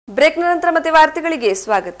ಬ್ರೇಕ್ನ ನಂತರ ಮತ್ತೆ ವಾರ್ತೆಗಳಿಗೆ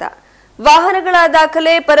ಸ್ವಾಗತ. ವಾಹನಗಳ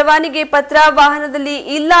ದಾಖಲೆ, ಪರವಾನಗಿ ಪತ್ರ ವಾಹನದಲ್ಲಿ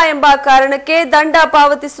ಇಲ್ಲ ಎಂಬ ಕಾರಣಕ್ಕೆ ದಂಡ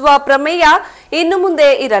ಪಾವತಿಸುವ ಪ್ರಮೇಯ ಇನ್ನು ಮುಂದೆ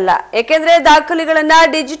ಇರಲ್ಲ. ಏಕೆಂದರೆ ದಾಖಲೆಗಳನ್ನು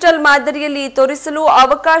ಡಿಜಿಟಲ್ ಮಾದರಿಯಲ್ಲಿ ತೋರಿಸಲು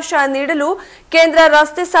ಅವಕಾಶ ನೀಡಲು ಕೇಂದ್ರ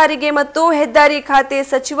ರಸ್ತೆ ಸಾರಿಗೆ ಮತ್ತು ಹೆದ್ದಾರಿ ಖಾತೆ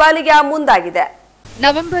ಸಚಿವಾಲಯ ಮುಂದಾಗಿದೆ.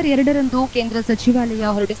 ನವೆಂಬರ್ 2ರಂದು ಕೇಂದ್ರ ಸಚಿವಾಲಯ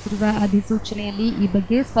ಹೊರಡಿಸಿರುವ ಅಧಿಸೂಚನೆಯಲ್ಲಿ ಈ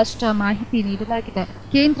ಬಗ್ಗೆ ಸ್ಪಷ್ಟ ಮಾಹಿತಿ ನೀಡಲಾಗಿದೆ.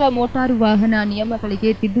 ಕೇಂದ್ರ ಮೋಟಾರು ವಾಹನ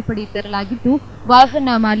ನಿಯಮಗಳಿಗೆ ತಿದ್ದುಪಡಿ ತರಲಾಗಿದ್ದು, ವಾಹನ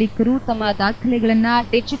ಮಾಲೀಕರು ತಮ್ಮ ದಾಖಲೆಗಳನ್ನು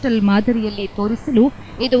ಡಿಜಿಟಲ್ ಮಾದರಿಯಲ್ಲಿ ತೋರಿಸಲು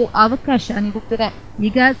ಇದು ಅವಕಾಶ ನೀಡುತ್ತದೆ.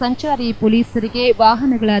 ಈಗ ಸಂಚಾರಿ ಪೊಲೀಸರಿಗೆ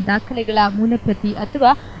ವಾಹನಗಳ ದಾಖಲೆಗಳ ಮೂಲಪ್ರತಿ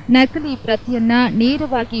ಅಥವಾ ನಕಲಿ ಪ್ರತಿಯನ್ನ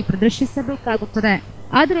ನೇರವಾಗಿ ಪ್ರದರ್ಶಿಸಬೇಕಾಗುತ್ತದೆ.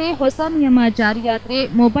 ಆದರೆ ಹೊಸ ನಿಯಮ ಜಾರಿಯಾದರೆ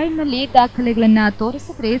ಮೊಬೈಲ್ನಲ್ಲಿ ದಾಖಲೆಗಳನ್ನು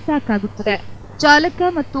ತೋರಿಸಿದ್ರೆ ಸಾಕಾಗುತ್ತದೆ. ಚಾಲಕ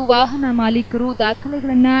ಮತ್ತು ವಾಹನ ಮಾಲೀಕರು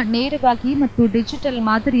ದಾಖಲೆಗಳನ್ನು ನೇರವಾಗಿ ಮತ್ತು ಡಿಜಿಟಲ್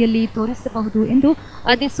ಮಾದರಿಯಲ್ಲಿ ತೋರಿಸಬಹುದು ಎಂದು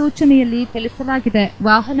ಅಧಿಸೂಚನೆಯಲ್ಲಿ ತಿಳಿಸಲಾಗಿದೆ.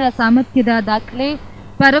 ವಾಹನ ಸಾಮರ್ಥ್ಯದ ದಾಖಲೆ,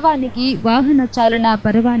 ಪರವಾನಗಿ, ವಾಹನ ಚಾಲನಾ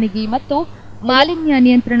ಪರವಾನಗಿ ಮತ್ತು ಮಾಲಿನ್ಯ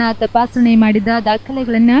ನಿಯಂತ್ರಣ ತಪಾಸಣೆ ಮಾಡಿದ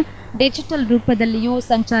ದಾಖಲೆಗಳನ್ನು ಡಿಜಿಟಲ್ ರೂಪದಲ್ಲಿಯೂ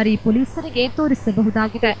ಸಂಚಾರಿ ಪೊಲೀಸರಿಗೆ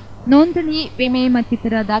ತೋರಿಸಬಹುದಾಗಿದೆ. ನೋಂದಣಿ, ವಿಮೆ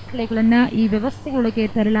ಮತ್ತಿತರ ದಾಖಲೆಗಳನ್ನು ಈ ವ್ಯವಸ್ಥೆಯೊಳಗೆ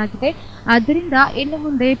ತರಲಾಗಿದೆ. ಆದ್ದರಿಂದ ಇನ್ನು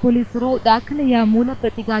ಮುಂದೆ ಪೊಲೀಸರು ದಾಖಲೆಯ ಮೂಲ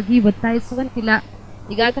ಪ್ರತಿಗಾಗಿ ಒತ್ತಾಯಿಸುವಂತಿಲ್ಲ.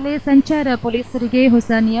 ಈಗಾಗಲೇ ಸಂಚಾರ ಪೊಲೀಸರಿಗೆ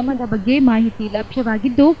ಹೊಸ ನಿಯಮದ ಬಗ್ಗೆ ಮಾಹಿತಿ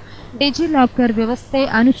ಲಭ್ಯವಾಗಿದ್ದು, ಡಿಜಿಲಾಕರ್ ವ್ಯವಸ್ಥೆ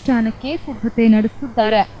ಅನುಷ್ಠಾನಕ್ಕೆ ಸಿದ್ಧತೆ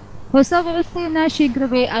ನಡೆಸುತ್ತಿದ್ದಾರೆ. ಹೊಸ ವ್ಯವಸ್ಥೆಯನ್ನು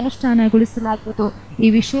ಶೀಘ್ರವೇ ಅನುಷ್ಠಾನಗೊಳಿಸಲಾಗುವುದು. ಈ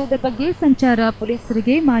ವಿಷಯದ ಬಗ್ಗೆ ಸಂಚಾರ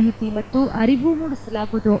ಪೊಲೀಸರಿಗೆ ಮಾಹಿತಿ ಮತ್ತು ಅರಿವು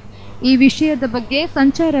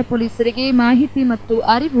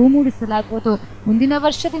ಮೂಡಿಸಲಾಗುವುದು. ಮುಂದಿನ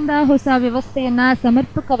ವರ್ಷದಿಂದ ಹೊಸ ವ್ಯವಸ್ಥೆಯನ್ನ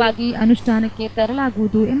ಸಮರ್ಪಕವಾಗಿ ಅನುಷ್ಠಾನಕ್ಕೆ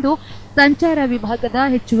ತರಲಾಗುವುದು ಎಂದು ಸಂಚಾರ ವಿಭಾಗದ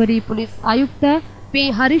ಹೆಚ್ಚುವರಿ ಪೊಲೀಸ್ ಆಯುಕ್ತ ಪಿ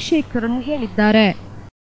ಹರಿಶೇಖರನ್ ಹೇಳಿದ್ದಾರೆ.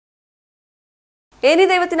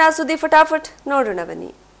 ಏನಿದೆ ಇವತ್ತಿನ ಸುದ್ದಿ ಫಟಾಫಟ್ ನೋಡೋಣ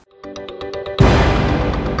ಬನ್ನಿ.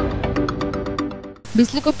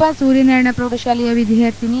 ಬಿಸ್ಲುಕೊಪ್ಪ ಸೂರ್ಯನಾರಾಯಣ ಪ್ರೌಢಶಾಲೆಯ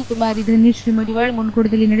ವಿದ್ಯಾರ್ಥಿನಿ ಕುಮಾರಿ ಧನ್ಯಶ್ರೀ ಮಡಿವಾಳ್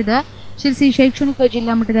ಮುನ್ಕೋಡದಲ್ಲಿ ನಡೆದ ಶಿರಸಿ ಶೈಕ್ಷಣಿಕ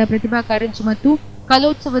ಜಿಲ್ಲಾ ಮಟ್ಟದ ಪ್ರತಿಭಾ ಕಾರಂಜಿ ಮತ್ತು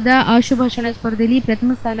ಕಲೋತ್ಸವದ ಆಶುಭಾಷಣ ಸ್ಪರ್ಧೆಯಲ್ಲಿ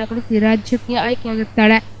ಪ್ರಥಮ ಸ್ಥಾನ ಗಳಿಸಿ ರಾಜ್ಯಕ್ಕೆ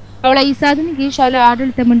ಆಯ್ಕೆಯಾಗಿರುತ್ತಾಳೆ. ಅವಳ ಈ ಸಾಧನೆಗೆ ಶಾಲಾ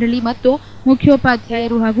ಆಡಳಿತ ಮಂಡಳಿ ಮತ್ತು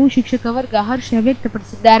ಮುಖ್ಯೋಪಾಧ್ಯಾಯರು ಹಾಗೂ ಶಿಕ್ಷಕ ವರ್ಗ ಹರ್ಷ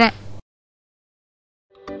ವ್ಯಕ್ತಪಡಿಸಿದ್ದಾರೆ.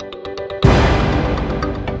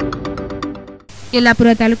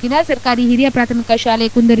 ಯಲ್ಲಾಪುರ ತಾಲೂಕಿನ ಸರ್ಕಾರಿ ಹಿರಿಯ ಪ್ರಾಥಮಿಕ ಶಾಲೆ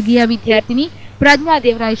ಕುಂದರ್ಗಿಯ ವಿದ್ಯಾರ್ಥಿನಿ ಪ್ರಜ್ಞಾ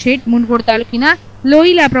ದೇವರಾಯ್ ಶೇಟ್ ಮುನ್ಗೋಡ್ ತಾಲೂಕಿನ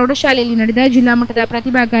ಲೋಯಿಲಾ ಪ್ರೌಢಶಾಲೆಯಲ್ಲಿ ನಡೆದ ಜಿಲ್ಲಾ ಮಟ್ಟದ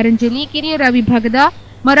ಪ್ರತಿಭಾ ಕಾರಂಜಿಯಲ್ಲಿ ಕಿರಿಯರ ವಿಭಾಗದ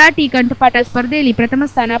ಮರಾಠಿ ಕಂಠಪಾಠ ಸ್ಪರ್ಧೆಯಲ್ಲಿ ಪ್ರಥಮ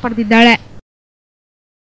ಸ್ಥಾನ ಪಡೆದಿದ್ದಾಳೆ.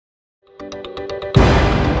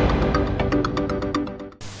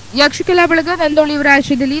 ಯಕ್ಷಕಲಾ ಬಳಗ ನಂದೋಳಿ ಇವರ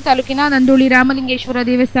ಆಶ್ರಯದಲ್ಲಿ ತಾಲೂಕಿನ ನಂದೋಳಿ ರಾಮಲಿಂಗೇಶ್ವರ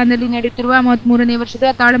ದೇವಸ್ಥಾನದಲ್ಲಿ ನಡೆಯುತ್ತಿರುವ 33ನೇ ವರ್ಷದ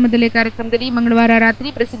ತಾಳಮದ್ದಲೆ ಕಾರ್ಯಕ್ರಮದಲ್ಲಿ ಮಂಗಳವಾರ ರಾತ್ರಿ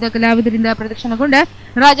ಪ್ರಸಿದ್ಧ ಕಲಾವಿದರಿಂದ ಪ್ರದರ್ಶನಗೊಂಡ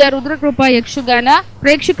ರಾಜ ರುದ್ರಕೃಪ ಯಕ್ಷಗಾನ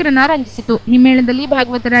ಪ್ರೇಕ್ಷಕರನ್ನ ರಂಜಿಸಿತು. ಹಿಮ್ಮೇಳದಲ್ಲಿ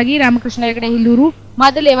ಭಾಗವತರಾಗಿ ರಾಮಕೃಷ್ಣ ಹೆಗಡೆ ಹಿಲ್ಲೂರು,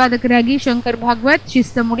 ಮಾದಲೆ ವಾದಕರಾಗಿ ಶಂಕರ್ ಭಾಗವತ್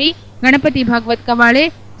ಶಿಸ್ತಮುಡಿ, ಗಣಪತಿ ಭಾಗವತ್ ಕವಾಳೆ,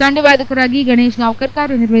 ತಂಡವಾದಕರಾಗಿ ಗಣೇಶ್ ಗಾಂವ್ಕರ್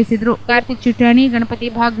ಕಾರ್ಯನಿರ್ವಹಿಸಿದರು. ಕಾರ್ತಿಕ್ ಚಿಟ್ಟಾಣಿ, ಗಣಪತಿ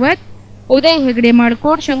ಭಾಗವತ್, ಉದಯ್ ಹೆಗಡೆ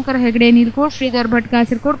ಮಾಡ್ಕೋಡ್, ಶಂಕರ್ ಹೆಗಡೆ ನೀಲ್ಕೋಡ್, ಶ್ರೀಧರ್ ಭಟ್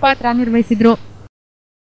ಕಾಸರಕೋಡ್ ಪಾತ್ರ ನಿರ್ವಹಿಸಿದರು.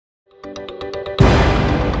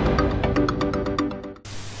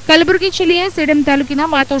 ಕಲಬುರಗಿ ಜಿಲ್ಲೆಯ ಸೇಡಂ ತಾಲೂಕಿನ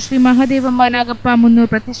ಮಾತೋಶ್ರೀ ಮಹಾದೇವಮ್ಮ ನಾಗಪ್ಪ ಮುನ್ನೂರು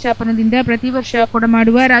ಪ್ರತಿಷ್ಠಾಪನದಿಂದ ಪ್ರತಿ ವರ್ಷ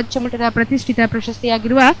ಕೊಡಮಾಡುವ ರಾಜ್ಯ ಮಟ್ಟದ ಪ್ರತಿಷ್ಠಿತ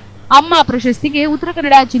ಪ್ರಶಸ್ತಿಯಾಗಿರುವ ಅಮ್ಮ ಪ್ರಶಸ್ತಿಗೆ ಉತ್ತರ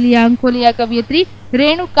ಕನ್ನಡ ಜಿಲ್ಲೆಯ ಅಂಕೋಲೆಯ ಕವಿಯತ್ರಿ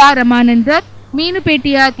ರೇಣುಕಾ ರಮಾನಂದರ್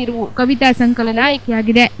ಮೀನುಪೇಟೆಯ ತಿರುವು ಕವಿತಾ ಸಂಕಲನ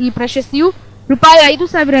ಆಯ್ಕೆಯಾಗಿದೆ. ಈ ಪ್ರಶಸ್ತಿಯು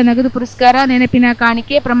 ₹5,000 ನಗದು ಪುರಸ್ಕಾರ, ನೆನಪಿನ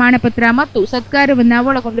ಕಾಣಿಕೆ, ಪ್ರಮಾಣ ಪತ್ರ ಮತ್ತು ಸತ್ಕಾರವನ್ನು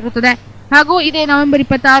ಒಳಗೊಂಡಿರುತ್ತದೆ. ಹಾಗೂ ಇದೇ ನವೆಂಬರ್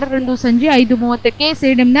 26ರಂದು ಸಂಜೆ 5:30ಕ್ಕೆ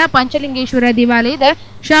ಸೇಡಂನ ಪಂಚಲಿಂಗೇಶ್ವರ ದೇವಾಲಯದ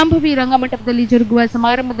ಶಾಂಭವಿ ರಂಗಮಂಟಪದಲ್ಲಿ ಜರುಗುವ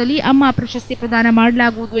ಸಮಾರಂಭದಲ್ಲಿ ಅಮ್ಮ ಪ್ರಶಸ್ತಿ ಪ್ರದಾನ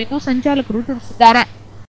ಮಾಡಲಾಗುವುದು ಎಂದು ಸಂಚಾಲಕರು ತಿಳಿಸಿದ್ದಾರೆ.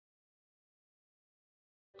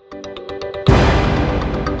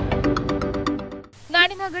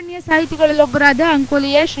 ನಾಡಿನ ಗಣ್ಯ ಸಾಹಿತಿಗಳಲ್ಲೊಬ್ಬರಾದ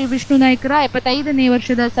ಅಂಕೋಲೆಯ ಶ್ರೀ ವಿಷ್ಣು ನಾಯ್ಕರ 75ನೇ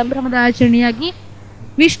ವರ್ಷದ ಸಂಭ್ರಮದ ಆಚರಣೆಯಾಗಿ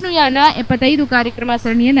ವಿಷ್ಣುಯಾನ 75 ಕಾರ್ಯಕ್ರಮ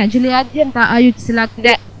ಸರಣಿಯನ್ನು ಜಿಲ್ಲೆಯಾದ್ಯಂತ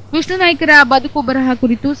ಆಯೋಜಿಸಲಾಗುತ್ತಿದೆ. ವಿಷ್ಣು ನಾಯ್ಕರ ಬದುಕು ಬರಹ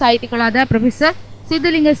ಕುರಿತು ಸಾಹಿತಿಗಳಾದ ಪ್ರೊಫೆಸರ್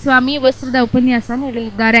ಸಿದ್ದಲಿಂಗಸ್ವಾಮಿ ವಸ್ತ್ರದ ಉಪನ್ಯಾಸ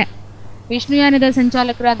ನೀಡಲಿದ್ದಾರೆ. ವಿಷ್ಣುಯಾನದ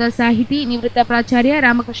ಸಂಚಾಲಕರಾದ ಸಾಹಿತಿ ನಿವೃತ್ತ ಪ್ರಾಚಾರ್ಯ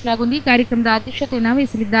ರಾಮಕೃಷ್ಣ ಗುಂದಿ ಕಾರ್ಯಕ್ರಮದ ಅಧ್ಯಕ್ಷತೆಯನ್ನು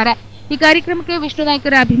ವಹಿಸಲಿದ್ದಾರೆ. ಈ ಕಾರ್ಯಕ್ರಮಕ್ಕೆ ವಿಷ್ಣು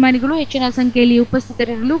ನಾಯ್ಕರ ಅಭಿಮಾನಿಗಳು ಹೆಚ್ಚಿನ ಸಂಖ್ಯೆಯಲ್ಲಿ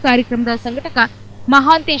ಉಪಸ್ಥಿತರಿರಲು ಕಾರ್ಯಕ್ರಮದ ಸಂಘಟಕ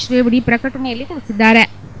ಮಹಾಂತೇಶ್ ರೇವಡಿ ಪ್ರಕಟಣೆಯಲ್ಲಿ ತಿಳಿಸಿದ್ದಾರೆ.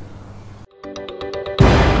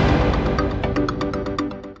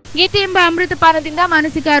 ಗೀತೆ ಎಂಬ ಅಮೃತಪಾನದಿಂದ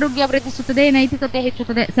ಮಾನಸಿಕ ಆರೋಗ್ಯ ವೃದ್ಧಿಸುತ್ತದೆ, ನೈತಿಕತೆ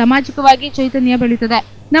ಹೆಚ್ಚುತ್ತದೆ, ಸಾಮಾಜಿಕವಾಗಿ ಚೈತನ್ಯ ಬೆಳೆಯುತ್ತದೆ.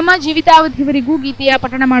 ನಮ್ಮ ಜೀವಿತಾವಧಿಯವರೆಗೂ ಗೀತೆಯ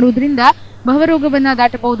ಪಠಣ ಮಾಡುವುದರಿಂದ ಭವರೋಗವನ್ನ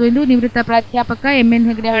ದಾಟಬಹುದು ಎಂದು ನಿವೃತ್ತ ಪ್ರಾಧ್ಯಾಪಕ ಎಂಎನ್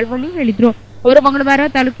ಹೆಗಡೆ ಹಳವಳ್ಳಿ ಹೇಳಿದರು. ಅವರು ಮಂಗಳವಾರ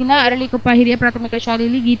ತಾಲೂಕಿನ ಅರಳಿಕೊಪ್ಪ ಹಿರಿಯ ಪ್ರಾಥಮಿಕ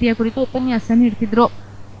ಶಾಲೆಯಲ್ಲಿ ಗೀತೆಯ ಕುರಿತು ಉಪನ್ಯಾಸ ನೀಡುತ್ತಿದ್ದರು.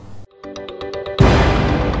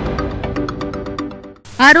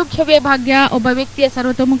 ಆರೋಗ್ಯವೇ ಭಾಗ್ಯ. ಒಬ್ಬ ವ್ಯಕ್ತಿಯ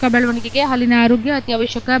ಸರ್ವತೋಮುಖ ಬೆಳವಣಿಗೆಗೆ ಹಲ್ಲಿನ ಆರೋಗ್ಯ ಅತಿ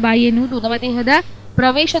ಅವಶ್ಯಕ. ಬಾಯಿ ಎನ್ನುವುದು ನವದೇಹದ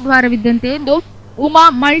ಪ್ರವೇಶ ದ್ವಾರವಿದ್ದಂತೆ ಎಂದು Uma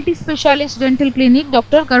multi specialist dental clinic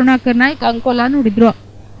doctor Karunakar Naik Ankola ನೋಡಿದ್ರು.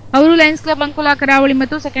 ಅವರು ಲಯನ್ಸ್ ಕ್ಲಬ್ ಅಂಕೋಲಾ ಕರಾವಳಿ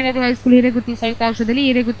ಮತ್ತು ಸೆಕೆಂಡರಿ ಹೈಸ್ಕೂಲ್ ಹಿರೇಗುತ್ತಿ ಸಂಯುಕ್ತಾಶ್ರಯದಲ್ಲಿ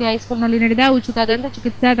ಹಿರೇಗುತ್ತಿ ಹೈಸ್ಕೂಲ್ನಲ್ಲಿ ನಡೆದ ಉಚಿತ ದಂತ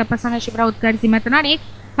ಚಿಕಿತ್ಸಾ ತಪಾಸಣಾ ಶಿಬಿರ ಉದ್ಘಾಟಿಸಿ ಮಾತನಾಡಿ,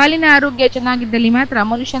 ಹಾಲಿನ ಆರೋಗ್ಯ ಚೆನ್ನಾಗಿದ್ದಲ್ಲಿ ಮಾತ್ರ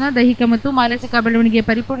ಮನುಷ್ಯನ ದೈಹಿಕ ಮತ್ತು ಮಾನಸಿಕ ಬೆಳವಣಿಗೆ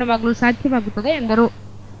ಪರಿಪೂರ್ಣವಾಗಲು ಸಾಧ್ಯವಾಗುತ್ತದೆ ಎಂದರು.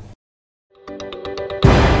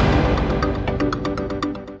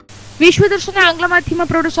 ವಿಶ್ವದರ್ಶನ ಆಂಗ್ಲ ಮಾಧ್ಯಮ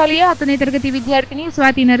ಪ್ರೌಢಶಾಲೆಯ 10ನೇ ತರಗತಿ ವಿದ್ಯಾರ್ಥಿನಿ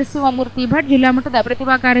ಸ್ವಾತಿ ನರಸಿಂಹಮೂರ್ತಿ ಭಟ್ ಜಿಲ್ಲಾ ಮಟ್ಟದ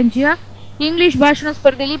ಪ್ರತಿಭಾ ಕಾರಂಜಿಯ ಇಂಗ್ಲಿಷ್ ಭಾಷಣ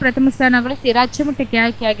ಸ್ಪರ್ಧೆಯಲ್ಲಿ ಪ್ರಥಮ ಸ್ಥಾನ ಗಳಿಸಿ ರಾಜ್ಯ ಮಟ್ಟಕ್ಕೆ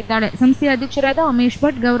ಆಯ್ಕೆಯಾಗಿದ್ದಾಳೆ. ಸಂಸ್ಥೆಯ ಅಧ್ಯಕ್ಷರಾದ ಉಮೇಶ್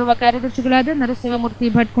ಭಟ್, ಗೌರವ ಕಾರ್ಯದರ್ಶಿಗಳಾದ ನರಸಿಂಹಮೂರ್ತಿ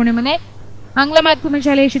ಭಟ್ ಕೋಣೆಮನೆ, ಆಂಗ್ಲ ಮಾಧ್ಯಮ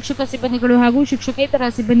ಶಾಲೆಯ ಶಿಕ್ಷಕ ಸಿಬ್ಬಂದಿಗಳು ಹಾಗೂ ಶಿಕ್ಷಕೇತರ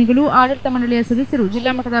ಸಿಬ್ಬಂದಿಗಳು, ಆಡಳಿತ ಮಂಡಳಿಯ ಸದಸ್ಯರು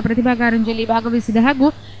ಜಿಲ್ಲಾ ಮಟ್ಟದ ಪ್ರತಿಭಾ ಕಾರಂಜಿಯಲ್ಲಿ ಭಾಗವಹಿಸಿದ ಹಾಗೂ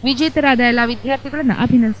ವಿಜೇತರಾದ ಎಲ್ಲ ವಿದ್ಯಾರ್ಥಿಗಳನ್ನು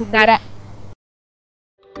ಅಭಿನಂದಿಸಿದ್ದಾರೆ.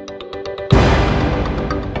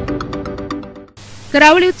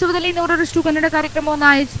 ಕರಾವಳಿ ಉತ್ಸವದಲ್ಲಿ 100ರಷ್ಟು ಕನ್ನಡ ಕಾರ್ಯಕ್ರಮವನ್ನು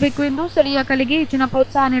ಆಯೋಜಿಸಬೇಕು ಎಂದು, ಸ್ಥಳೀಯ ಕಲೆಗೆ ಹೆಚ್ಚಿನ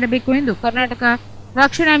ಪ್ರೋತ್ಸಾಹ ನೀಡಬೇಕು ಎಂದು ಕರ್ನಾಟಕ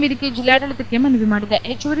ರಕ್ಷಣಾ ವೇದಿಕೆ ಜಿಲ್ಲಾಡಳಿತಕ್ಕೆ ಮನವಿ ಮಾಡಿದೆ.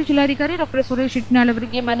 ಹೆಚ್ಚುವರಿ ಜಿಲ್ಲಾಧಿಕಾರಿ ಡಾ ಸುರೇಶ್ ಇಟ್ನಾಳ್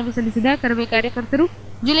ಅವರಿಗೆ ಮನವಿ ಸಲ್ಲಿಸಿದ ಕರವೇ ಕಾರ್ಯಕರ್ತರು,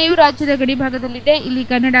 ಜಿಲ್ಲೆಯು ರಾಜ್ಯದ ಗಡಿ ಭಾಗದಲ್ಲಿದೆ. ಇಲ್ಲಿ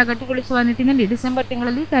ಕನ್ನಡ ಗಟ್ಟಿಗೊಳಿಸುವ ನಿಟ್ಟಿನಲ್ಲಿ ಡಿಸೆಂಬರ್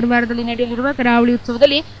ತಿಂಗಳಲ್ಲಿ ಕಾರವಾರದಲ್ಲಿ ನಡೆಯಲಿರುವ ಕರಾವಳಿ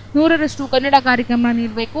ಉತ್ಸವದಲ್ಲಿ 100ರಷ್ಟು ಕನ್ನಡ ಕಾರ್ಯಕ್ರಮ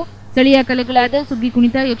ನೀಡಬೇಕು. ಸ್ಥಳೀಯ ಕಲೆಗಳಾದ ಸುಗ್ಗಿ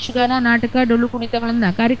ಕುಣಿತ, ಯಕ್ಷಗಾನ, ನಾಟಕ, ಡೊಳ್ಳು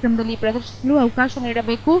ಕುಣಿತಗಳನ್ನು ಕಾರ್ಯಕ್ರಮದಲ್ಲಿ ಪ್ರದರ್ಶಿಸಲು ಅವಕಾಶ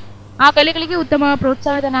ನೀಡಬೇಕು. ಆ ಕಲೆಗಳಿಗೆ ಉತ್ತಮ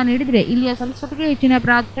ಪ್ರೋತ್ಸಾಹಧನ ನೀಡಿದರೆ ಇಲ್ಲಿಯ ಸಂಸ್ಕೃತಿಗೆ ಹೆಚ್ಚಿನ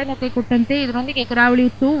ಪ್ರಾಧಾನ್ಯತೆ ಕೊಟ್ಟಂತೆ ಇದರೊಂದಿಗೆ ಕರಾವಳಿ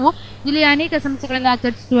ಉತ್ಸವವು ಜಿಲ್ಲೆಯ ಅನೇಕ ಸಮಸ್ಯೆಗಳನ್ನು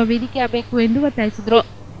ಚರ್ಚಿಸುವ ವೇದಿಕೆಯಾಗಬೇಕು ಎಂದು ಒತ್ತಾಯಿಸಿದರು.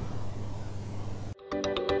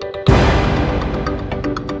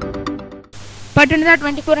 ಪಟ್ಟಣದ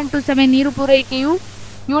 24x7 ನೀರು ಪೂರೈಕೆಯು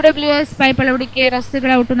ಯುಡಬ್ಲ್ಯೂಎಸ್ ಪೈಪ್ ಅಳವಡಿಕೆ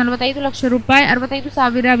ರಸ್ತೆಗಳ ಒಟ್ಟು 45 ಲಕ್ಷ ರೂಪಾಯಿ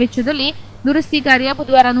 65,000 ವೆಚ್ಚದಲ್ಲಿ ದುರಸ್ತಿ ಕಾರ್ಯ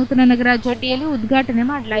ಬುಧವಾರ ನೂತನ ನಗರ ಜಡ್ಡಿಯಲ್ಲಿ ಉದ್ಘಾಟನೆ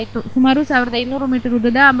ಮಾಡಲಾಯಿತು. ಸುಮಾರು 1500 ಮೀಟರ್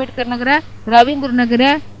ಉದ್ದದ ಅಂಬೇಡ್ಕರ್ ನಗರ, ರವೀಂದ್ರ ನಗರ,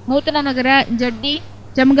 ನೂತನ ನಗರ ಜಡ್ಡಿ,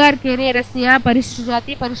 ಚಮಗಾರ್ ಕೆರೆ ರಸ್ತೆಯ ಪರಿಶಿಷ್ಟ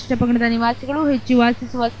ಜಾತಿ, ಪರಿಶಿಷ್ಟ ಪಂಗಡದ ನಿವಾಸಿಗಳು ಹೆಚ್ಚು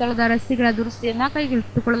ವಾಸಿಸುವ ಸ್ಥಳದ ರಸ್ತೆಗಳ ದುರಸ್ತಿಯನ್ನು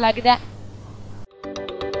ಕೈಗೆತ್ತಿಕೊಳ್ಳಲಾಗಿದೆ.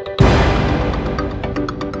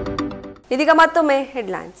 ಇದೀಗ ಮತ್ತೊಮ್ಮೆ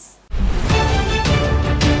ಹೆಡ್ಲೈನ್ಸ್.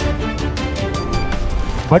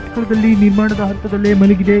 ಭಟ್ಕಳದಲ್ಲಿ ನಿರ್ಮಾಣದ ಹಂತದಲ್ಲೇ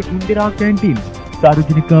ಮಲಗಿದೆ ಇಂದಿರಾ ಕ್ಯಾಂಟೀನ್.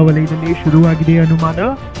 ಸಾರ್ವಜನಿಕ ವಲಯದಲ್ಲಿ ಶುರುವಾಗಿದೆ ಅನುಮಾನ,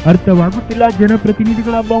 ಅರ್ಥವಾಗುತ್ತಿಲ್ಲ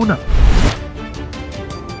ಜನಪ್ರತಿನಿಧಿಗಳ ಮೌನ.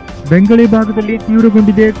 ಬೆಂಗಳೆ ಭಾಗದಲ್ಲಿ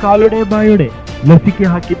ತೀವ್ರಗೊಂಡಿದೆ ಕಾಲೊಡೆ ಬಾಯೊಡೆ. ಲಸಿಕೆ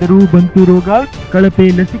ಹಾಕಿದರೂ ಬಂತು ರೋಗ, ಕಳಪೆ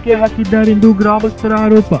ಲಸಿಕೆ ಹಾಕಿದ್ದಾರೆಂದು ಗ್ರಾಮಸ್ಥರ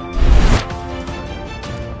ಆರೋಪ.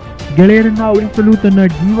 ಗೆಳೆಯರನ್ನ ಉಳಿಸಲು ತನ್ನ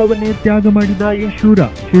ಜೀವವನ್ನೇ ತ್ಯಾಗ ಮಾಡಿದ ಈ ಶೂರ,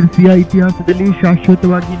 ಶಿರ್ಸಿಯ ಇತಿಹಾಸದಲ್ಲಿ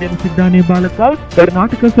ಶಾಶ್ವತವಾಗಿ ನೆಲೆಸಿದ್ದಾನೆ ಬಾಲಕ.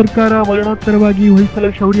 ಕರ್ನಾಟಕ ಸರ್ಕಾರ ಮರಣೋತ್ತರವಾಗಿ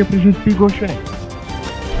ಹೊಯ್ಸಳ ಶೌರ್ಯ ಪ್ರಶಸ್ತಿ ಘೋಷಣೆ.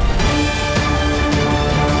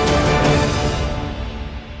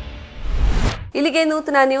 ಇಲ್ಲಿಗೆ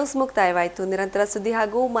ನೂತನ ನ್ಯೂಸ್ ಮುಕ್ತಾಯವಾಯಿತು. ನಿರಂತರ ಸುದ್ದಿ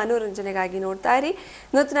ಹಾಗೂ ಮನೋರಂಜನೆಗಾಗಿ ನೋಡ್ತಾ ಇರಿ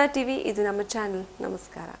ನೂತನ ಟಿವಿ. ಇದು ನಮ್ಮ ಚಾನೆಲ್.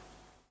 ನಮಸ್ಕಾರ.